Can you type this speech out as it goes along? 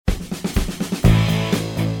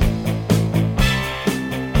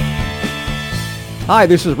Hi,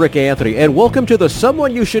 this is Rick Anthony, and welcome to the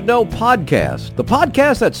Someone You Should Know podcast, the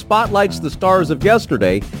podcast that spotlights the stars of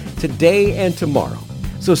yesterday, today, and tomorrow.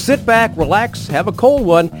 So sit back, relax, have a cold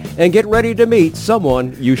one, and get ready to meet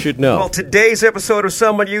someone you should know. Well, today's episode of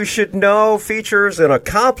Someone You Should Know features an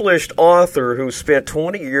accomplished author who spent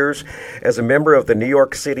 20 years as a member of the New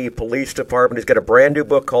York City Police Department. He's got a brand new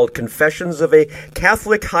book called Confessions of a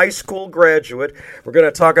Catholic High School Graduate. We're going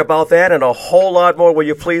to talk about that and a whole lot more. Will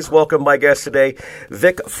you please welcome my guest today,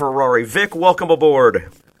 Vic Ferrari. Vic, welcome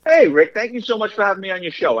aboard. Hey, Rick, thank you so much for having me on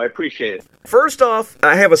your show. I appreciate it. First off,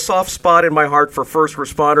 I have a soft spot in my heart for first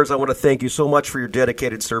responders. I want to thank you so much for your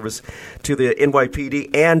dedicated service to the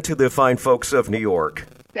NYPD and to the fine folks of New York.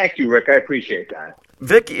 Thank you, Rick. I appreciate that.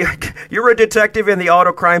 Vic, you're a detective in the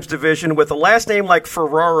Auto Crimes Division with a last name like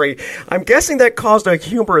Ferrari. I'm guessing that caused a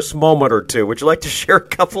humorous moment or two. Would you like to share a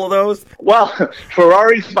couple of those? Well,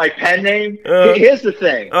 Ferrari's my pen name. Here's the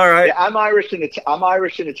thing. All right. Yeah, I'm Irish and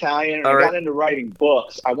Italian, and I got into writing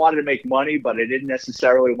books. I wanted to make money, but I didn't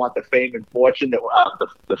necessarily want the fame and fortune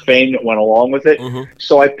the fame that went along with it. Mm-hmm.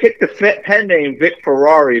 So I picked the pen name Vic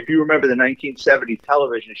Ferrari. If you remember the 1970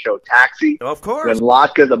 television show Taxi, of course, when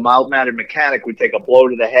Lotka, the mild-mannered mechanic, would take a blow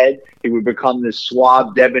to the head, he would become this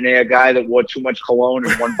suave, debonair guy that wore too much cologne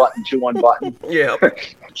and one button, two unbuttoned. Yeah.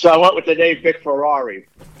 So I went with the name Vic Ferrari.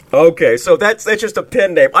 Okay, so that's just a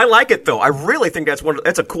pen name. I like it though. I really think that's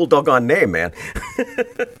a cool doggone name, man.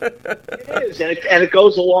 It is, and it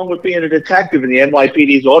goes along with being a detective in the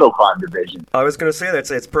NYPD's Auto Crime Division. I was going to say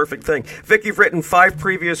it's a perfect thing. Vic, you've written 5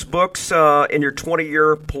 previous books in your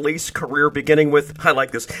 20-year police career, beginning with, I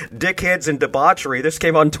like this, Dickheads and Debauchery. This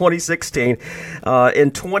came out in 2016.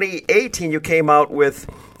 In 2018, you came out with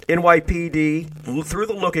NYPD Through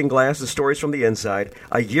the Looking Glass, the stories from the inside.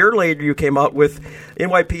 A year later, you came out with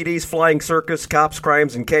NYPD's Flying Circus, Cops,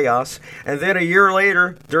 Crimes, and Chaos. And then a year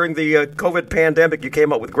later, during the COVID pandemic, you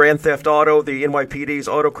came out with Grand Theft Auto, the NYPD's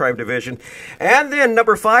Auto Crime Division. And then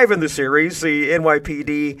number 5 in the series, the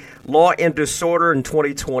NYPD Law and Disorder in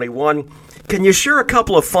 2021. Can you share a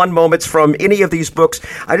couple of fun moments from any of these books?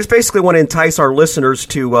 I just basically want to entice our listeners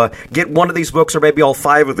to get one of these books or maybe all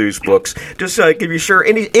 5 of these books. Just can you share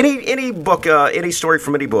any book, any story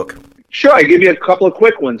from any book? Sure, I give you a couple of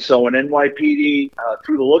quick ones. So in NYPD,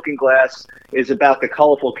 Through the Looking Glass is about the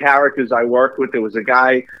colorful characters I worked with. There was a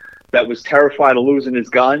guy that was terrified of losing his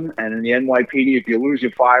gun, and in the NYPD, if you lose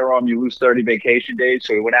your firearm, you lose 30 vacation days.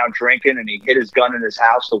 So he went out drinking, and he hid his gun in his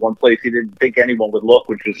house, the one place he didn't think anyone would look,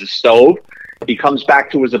 which was the stove. He comes back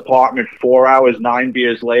to his apartment 4 hours, 9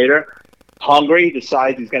 beers later, hungry,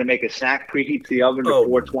 decides he's going to make a snack, preheats the oven to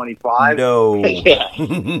 425. No. Yeah.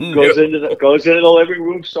 Goes into the living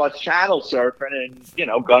room, starts channel surfing,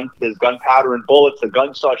 and, there's gunpowder and bullets. The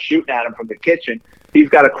gun starts shooting at him from the kitchen. He's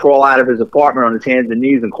got to crawl out of his apartment on his hands and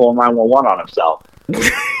knees and call 911 on himself.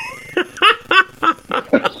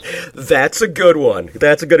 That's a good one.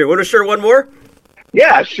 Want to share one more?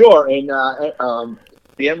 Yeah, sure. And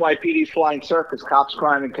the NYPD's Flying Circus, Cops,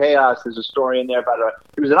 Crime, and Chaos, there's a story in there about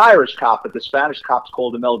he was an Irish cop, but the Spanish cops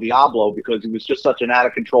called him El Diablo because he was just such an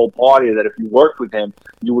out-of-control partier that if you worked with him,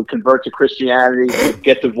 you would convert to Christianity,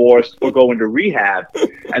 get divorced, or go into rehab.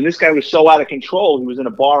 And this guy was so out of control, he was in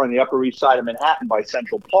a bar on the Upper East Side of Manhattan by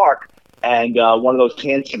Central Park, and one of those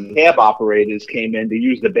handsome cab operators came in to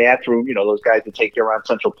use the bathroom, those guys that take you around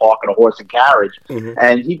Central Park in a horse and carriage. Mm-hmm.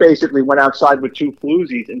 And he basically went outside with 2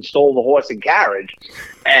 floozies and stole the horse and carriage.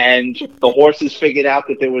 And the horses figured out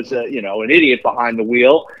that there was an idiot behind the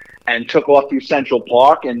wheel and took off through Central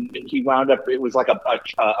Park, and he wound up, it was like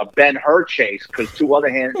a Ben-Hur chase because 2 other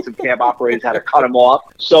handsome cab operators had to cut him off.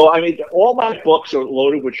 So, all my books are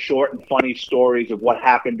loaded with short and funny stories of what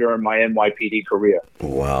happened during my NYPD career.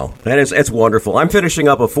 Wow. That's wonderful. I'm finishing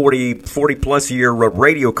up a 40-plus year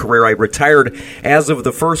radio career. I retired as of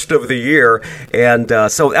the first of the year, and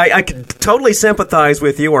so I can totally sympathize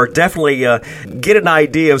with you or definitely get an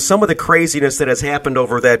idea of some of the craziness that has happened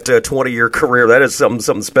over that 20-year career. That is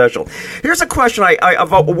something special. Here's a question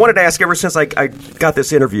I've wanted to ask ever since I got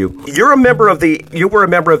this interview. You were a member of the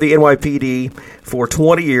NYPD for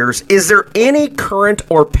 20 years. Is there any current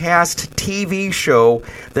or past TV show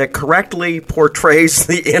that correctly portrays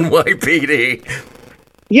the NYPD?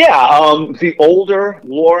 Yeah, the older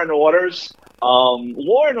Law and Orders.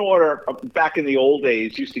 Law and Order back in the old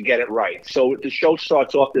days used to get it right. So the show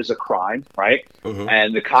starts off, there's a crime, right? Mm-hmm.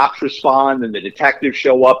 And the cops respond and the detectives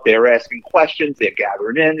show up. They're asking questions. They're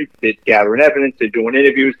gathering evidence. They're doing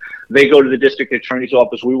interviews. They go to the district attorney's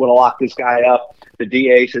office. We want to lock this guy up. The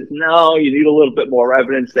DA says, no, you need a little bit more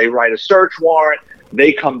evidence. They write a search warrant.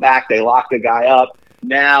 They come back. They lock the guy up.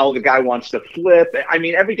 Now the guy wants to flip.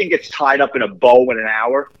 Everything gets tied up in a bow in an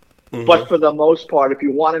hour. But for the most part, if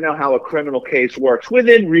you want to know how a criminal case works,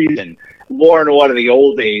 within reason, Law and Order, the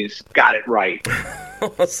old days, got it right.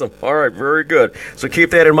 Awesome. All right, very good. So keep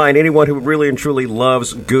that in mind. Anyone who really and truly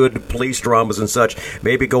loves good police dramas and such,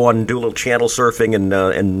 maybe go on and do a little channel surfing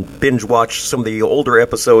and binge watch some of the older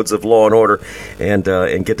episodes of Law and Order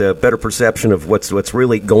and get a better perception of what's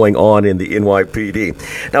really going on in the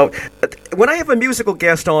NYPD. Now, when I have a musical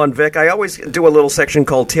guest on, Vic, I always do a little section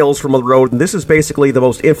called Tales from the Road, and this is basically the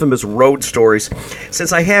most infamous road stories.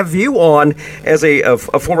 Since I have you on as a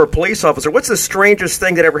former police officer, what's the strangest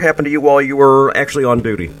thing that ever happened to you while you were actually on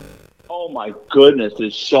duty? Oh my goodness,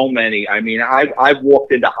 there's so many. I mean, I've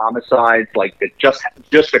walked into homicides like that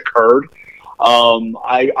just occurred.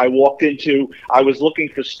 I was looking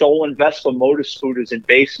for stolen Vespa motor scooters in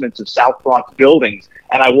basements of South Bronx buildings,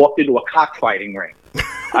 and I walked into a cockfighting ring.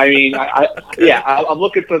 I mean, I'm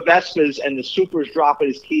looking for Vespas, and the super's dropping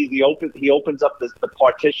his keys. He opens up the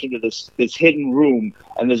partition to this hidden room,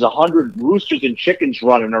 and there's 100 roosters and chickens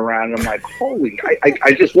running around. And I'm like, holy!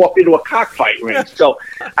 I just walked into a cockfight ring. So,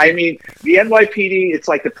 I mean, the NYPD, it's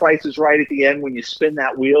like The Price is Right at the end when you spin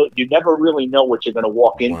that wheel. You never really know what you're going to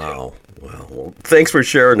walk into. Wow. Well, thanks for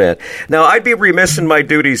sharing that. Now, I'd be remiss in my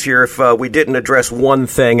duties here if we didn't address one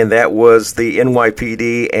thing, and that was the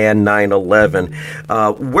NYPD and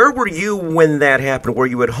 9/11. Where were you when that happened? Were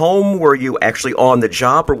you at home? Were you actually on the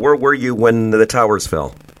job? Or where were you when the towers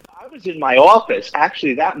fell? I was in my office.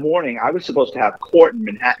 Actually, that morning, I was supposed to have court in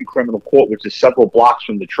Manhattan Criminal Court, which is several blocks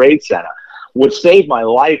from the Trade Center. What saved my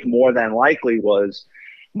life more than likely was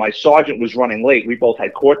my sergeant was running late. We both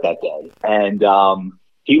had court that day. And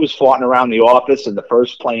he was farting around the office, and the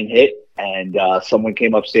first plane hit, and someone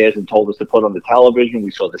came upstairs and told us to put on the television.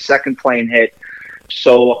 We saw the second plane hit.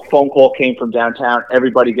 So a phone call came from downtown,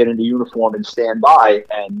 everybody get into uniform and stand by,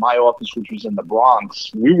 and my office, which was in the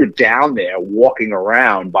Bronx, we were down there walking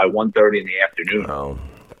around by 1:30 in the afternoon. Oh.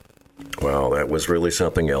 Well, that was really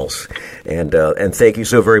something else, and thank you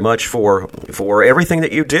so very much for everything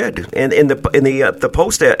that you did. And in the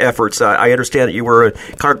post efforts, I understand that you were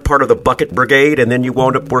part of the Bucket Brigade, and then you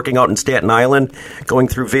wound up working out in Staten Island, going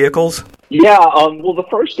through vehicles. Yeah, well, the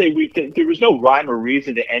first day there was no rhyme or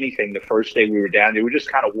reason to anything. The first day we were down there, we were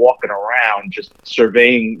just kind of walking around, just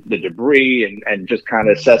surveying the debris and just kind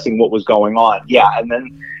of assessing what was going on. Yeah, and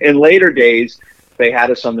then in later days, they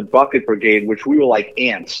had us on the Bucket Brigade, which we were like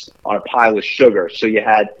ants on a pile of sugar. So you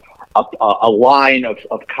had a line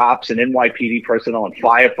of cops and NYPD personnel and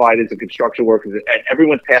firefighters and construction workers, and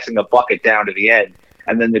everyone's passing a bucket down to the end.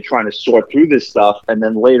 And then they're trying to sort through this stuff. And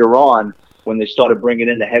then later on, when they started bringing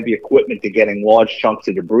in the heavy equipment to getting large chunks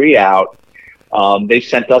of debris out, they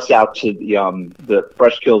sent us out to the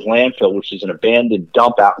Fresh Kills landfill, which is an abandoned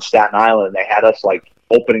dump out in Staten Island. And they had us like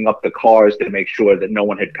opening up the cars to make sure that no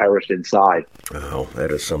one had perished inside. Oh,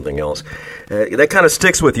 that is something else. That kind of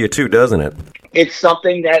sticks with you too, doesn't it? It's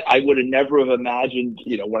something that I would have never have imagined.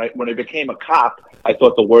 You know, when I became a cop, I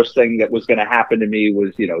thought the worst thing that was going to happen to me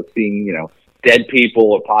was, seeing, dead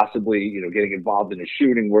people or possibly, getting involved in a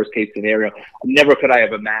shooting, worst case scenario. Never could I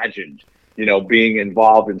have imagined, being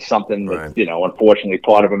involved in something that's, unfortunately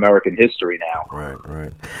part of American history now.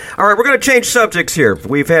 Right. All right, we're going to change subjects here.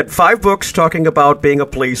 We've had 5 books talking about being a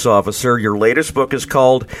police officer. Your latest book is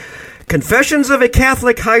called Confessions of a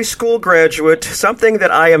Catholic High School Graduate, something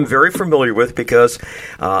that I am very familiar with because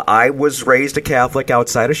I was raised a Catholic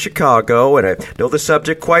outside of Chicago, and I know the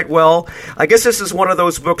subject quite well. I guess this is one of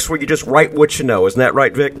those books where you just write what you know. Isn't that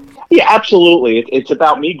right, Vic? Yeah, absolutely. It's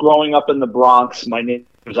about me growing up in the Bronx. My name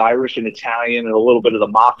was Irish and Italian, and a little bit of the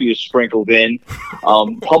mafia sprinkled in.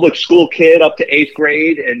 Public school kid up to 8th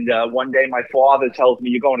grade, and one day my father tells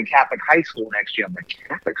me, "You're going to Catholic high school next year." I'm like,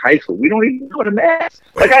 "Catholic high school? We don't even go to mass."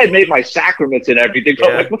 Like, I had made my sacraments and everything.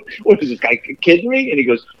 So I'm like, what is this guy kidding me? And he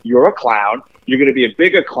goes, "You're a clown. You're going to be a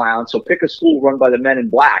bigger clown, so pick a school run by the men in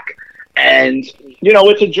black." And,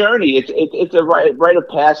 it's a journey. It's a rite of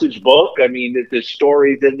passage book. I mean, there's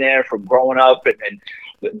stories in there from growing up and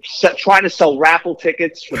trying to sell raffle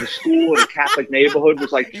tickets for the school in a Catholic neighborhood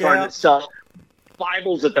was like trying to sell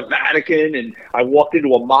Bibles at the Vatican. And I walked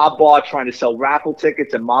into a mob bar trying to sell raffle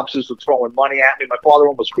tickets, and mobsters were throwing money at me. My father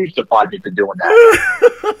almost crucified me for doing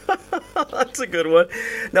that. That's a good one.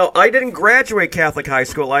 Now, I didn't graduate Catholic high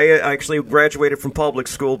school. I actually graduated from public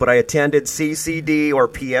school, but I attended CCD or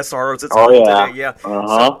PSR as it's called today. Yeah.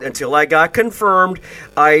 So, until I got confirmed,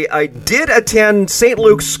 I did attend St.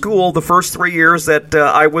 Luke's School the first 3 years that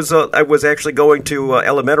I was actually going to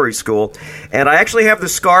elementary school, and I actually have the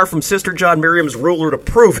scar from Sister John Miriam's ruler to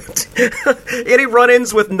prove it. Any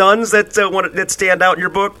run-ins with nuns that stand out in your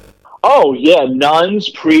book? Oh yeah, nuns,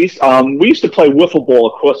 priests. We used to play wiffle ball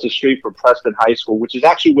across the street from Preston High School, which is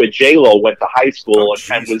actually where J Lo went to high school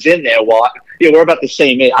and was in there. Yeah, we're about the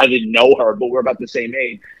same age. I didn't know her, but we're about the same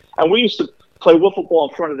age. And we used to play wiffle ball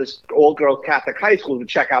in front of this all-girls Catholic high school to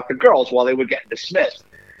check out the girls while they were getting dismissed.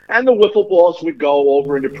 And the wiffle balls would go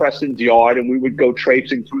over into Preston's yard, and we would go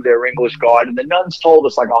traipsing through their English garden. The nuns told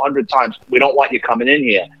us like 100 times, "We don't want you coming in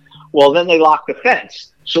here." Well, then they locked the fence.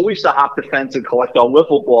 So we used to hop the fence and collect our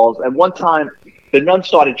wiffle balls. And one time, the nuns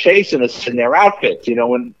started chasing us in their outfits. You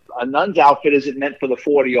know, and a nun's outfit isn't meant for the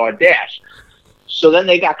 40-yard dash. So then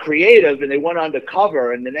they got creative, and they went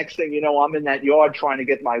undercover. And the next thing you know, I'm in that yard trying to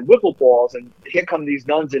get my wiffle balls. And here come these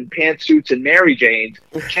nuns in pantsuits and Mary Janes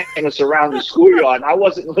chasing us around the schoolyard. And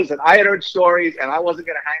I had heard stories, and I wasn't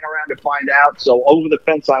going to hang around to find out. So over the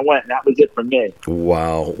fence I went, and that was it for me.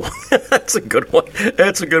 Wow. That's a good one.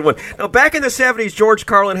 That's a good one. Now, back in the 70s, George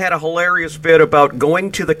Carlin had a hilarious bit about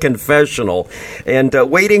going to the confessional and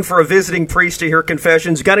waiting for a visiting priest to hear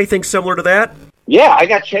confessions. Got anything similar to that? Yeah, I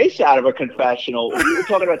got chased out of a confessional. We were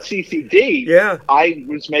talking about CCD. Yeah. I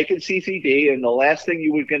was making CCD, and the last thing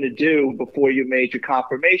you were going to do before you made your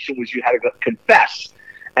confirmation was you had to go confess.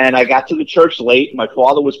 And I got to the church late. My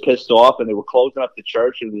father was pissed off, and they were closing up the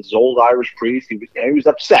church. And this old Irish priest, he was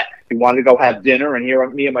upset. He wanted to go have dinner, and here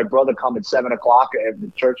me and my brother come at 7 o'clock, and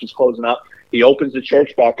the church is closing up. He opens the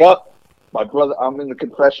church back up. My brother, I'm in the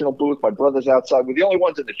confessional booth. My brother's outside. We're the only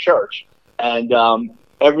ones in the church. And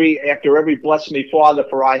after every bless me, Father,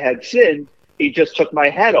 for I had sinned, he just took my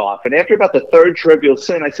head off. And after about the third trivial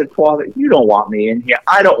sin, I said, Father, you don't want me in here.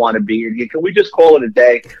 I don't want to be in here. Can we just call it a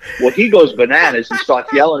day? Well, he goes bananas and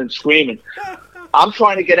starts yelling and screaming. I'm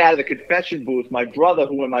trying to get out of the confession booth. My brother,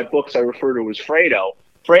 who in my books I refer to as Fredo,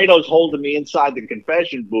 Fredo's holding me inside the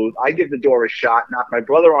confession booth. I give the door a shot, knock my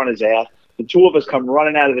brother on his ass. The two of us come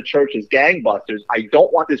running out of the church as gangbusters. I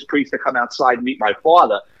don't want this priest to come outside and meet my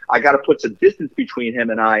father. I got to put some distance between him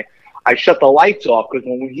and I. I shut the lights off because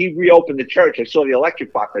when he reopened the church, I saw the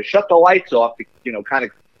electric box. I shut the lights off to, kind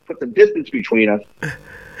of put some distance between us,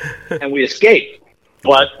 and we escaped.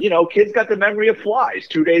 But, kids got the memory of flies.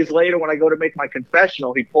 2 days later, when I go to make my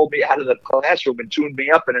confessional, he pulled me out of the classroom and tuned me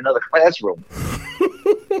up in another classroom.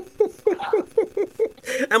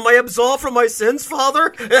 Am I absolved from my sins,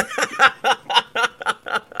 Father?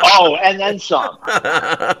 Oh, and then some.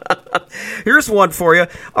 Here's one for you.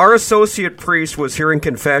 Our associate priest was hearing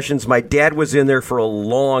confessions. My dad was in there for a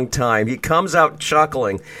long time. He comes out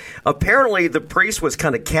chuckling. Apparently, the priest was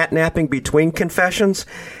kind of catnapping between confessions,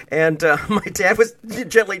 and my dad was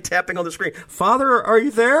gently tapping on the screen. Father, are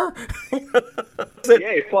you there?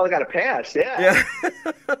 Yeah, your father got a pass, yeah.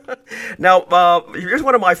 Now, here's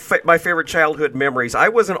one of my favorite childhood memories. I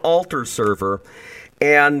was an altar server,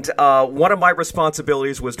 and one of my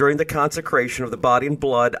responsibilities was during the consecration of the body and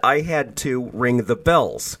blood, I had to ring the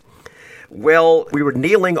bells. Well, we were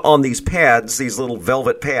kneeling on these pads, these little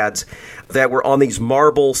velvet pads, that were on these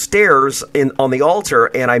marble stairs on the altar,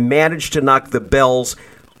 and I managed to knock the bells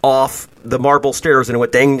off the marble stairs, and it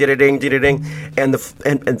went ding, ding, ding, ding, ding,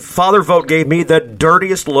 and Father Vogt gave me the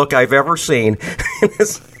dirtiest look I've ever seen.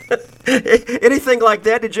 Anything like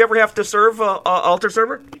that? Did you ever have to serve altar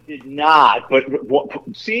server? Did not, but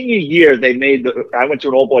senior year I went to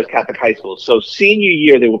an all-boys Catholic high school, so senior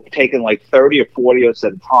year they were taking like 30 or 40 of us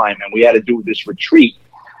at a time, and we had to do this retreat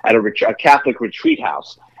at a Catholic retreat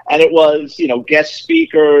house. And it was, guest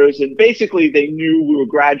speakers, and basically they knew we were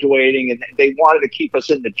graduating, and they wanted to keep us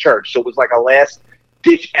in the church. So it was like a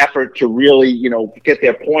last-ditch effort to really, get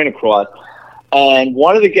their point across. And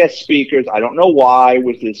one of the guest speakers, I don't know why,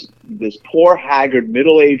 was this poor, haggard,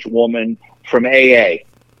 middle-aged woman from AA.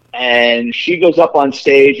 And she goes up on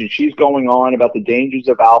stage, and she's going on about the dangers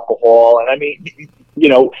of alcohol. And I mean,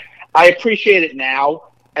 I appreciate it now.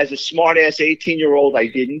 As a smart-ass 18-year-old, I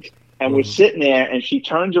didn't. And we're sitting there, and she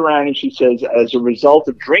turns around and she says, as a result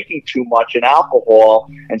of drinking too much and alcohol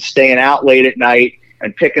and staying out late at night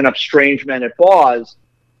and picking up strange men at bars,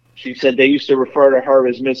 she said they used to refer to her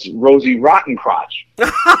as Miss Rosie Rottencrotch.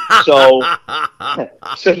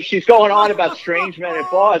 So she's going on about strange men at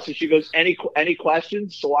bars. So she goes, any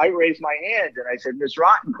questions? So I raised my hand, and I said, Miss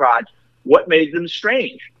Rottencrotch, what made them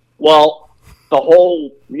strange? Well, the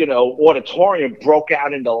whole, auditorium broke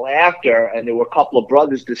out into laughter, and there were a couple of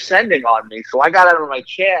brothers descending on me. So I got out of my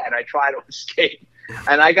chair, and I tried to escape.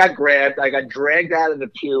 And I got grabbed. I got dragged out of the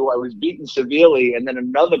pew. I was beaten severely, and then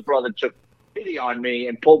another brother took pity on me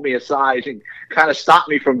and pulled me aside and kind of stopped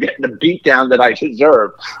me from getting the beat down that I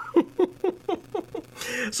deserved.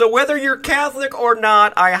 So whether you're Catholic or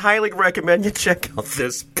not, I highly recommend you check out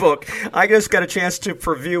this book. I just got a chance to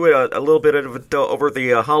preview it a little bit of it over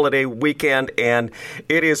the holiday weekend, and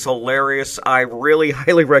it is hilarious. I really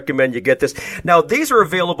highly recommend you get this. Now, these are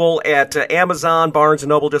available at Amazon, Barnes &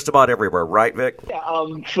 Noble, just about everywhere, right, Vic? Yeah,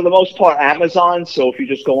 for the most part, Amazon. So if you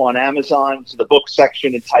just go on Amazon to the book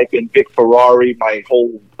section and type in Vic Ferrari,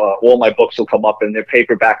 all my books will come up, and they're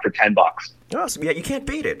paperback for $10. Awesome. Yeah, you can't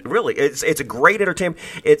beat it. Really, it's a great entertainment.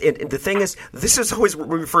 The thing is, this is always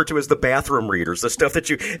referred to as the bathroom readers, the stuff that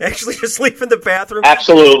you actually just leave in the bathroom.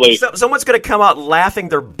 Absolutely. Someone's going to come out laughing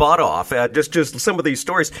their butt off. Just some of these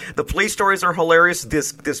stories. The police stories are hilarious.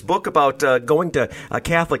 This book about going to a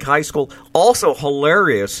Catholic high school, also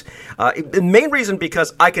hilarious. The main reason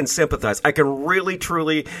because I can sympathize. I can really,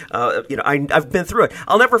 truly, I've been through it.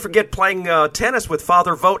 I'll never forget playing tennis with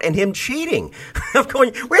Father Vogt and him cheating. I'm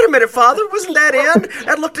going, wait a minute, Father, wasn't that in?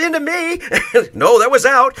 That looked into me. No, that was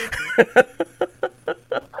out.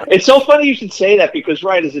 It's so funny you should say that because,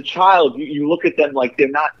 right, as a child, you look at them like they're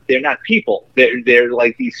not people. They're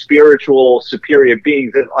like these spiritual superior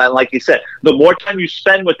beings. And like you said, the more time you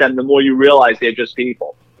spend with them, the more you realize they're just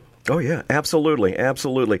people. Oh, yeah, absolutely,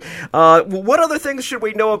 absolutely. What other things should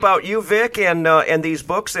we know about you, Vic, and these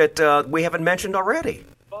books that we haven't mentioned already?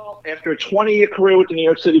 Well, after a 20-year career with the New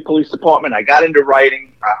York City Police Department, I got into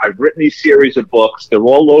writing. I've written these series of books. They're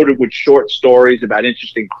all loaded with short stories about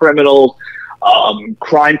interesting criminals,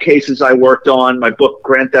 crime cases I worked on. My book,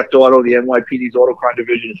 Grand Theft Auto, the NYPD's Auto Crime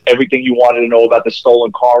Division, is everything you wanted to know about the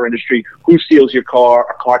stolen car industry, who steals your car,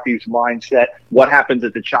 a car thief's mindset, what happens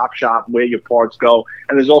at the chop shop, where your parts go.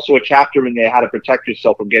 And there's also a chapter in there, how to protect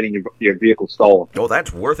yourself from getting your vehicle stolen. Oh,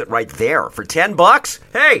 that's worth it right there. For $10?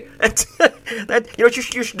 Hey, you know what you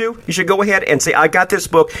should do? You should go ahead and say, I got this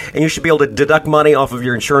book, and you should be able to deduct money off of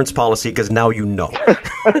your insurance policy because now you know.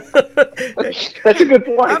 That's a good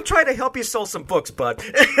point. I'm trying to help you sell some books, bud.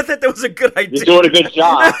 I thought that was a good idea. You're doing a good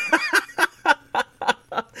job.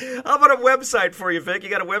 How about a website for you, Vic? You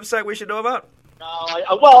got a website we should know about?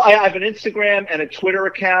 I have an Instagram and a Twitter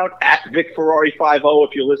account at VicFerrari50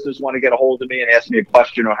 if your listeners want to get a hold of me and ask me a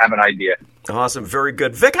question or have an idea. Awesome. Very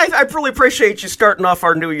good. Vic, I really appreciate you starting off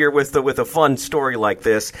our new year with a fun story like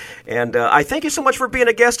this. And I thank you so much for being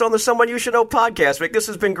a guest on the Someone You Should Know podcast, Vic. This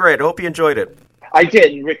has been great. I hope you enjoyed it. I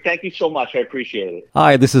did. And Rick, thank you so much. I appreciate it.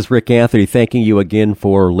 Hi, this is Rick Anthony, thanking you again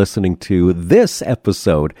for listening to this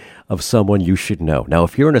episode of Someone You Should Know. Now,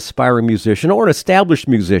 if you're an aspiring musician or an established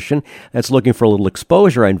musician that's looking for a little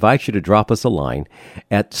exposure, I invite you to drop us a line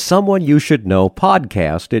at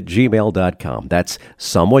someoneyoushouldknowpodcast@gmail.com. That's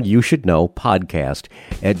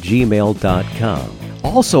someoneyoushouldknowpodcast@gmail.com.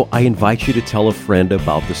 Also, I invite you to tell a friend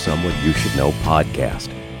about the Someone You Should Know podcast.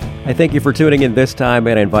 I thank you for tuning in this time,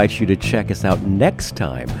 and I invite you to check us out next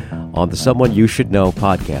time on the Someone You Should Know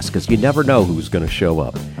podcast, because you never know who's going to show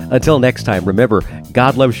up. Until next time, remember,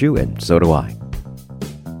 God loves you, and so do I.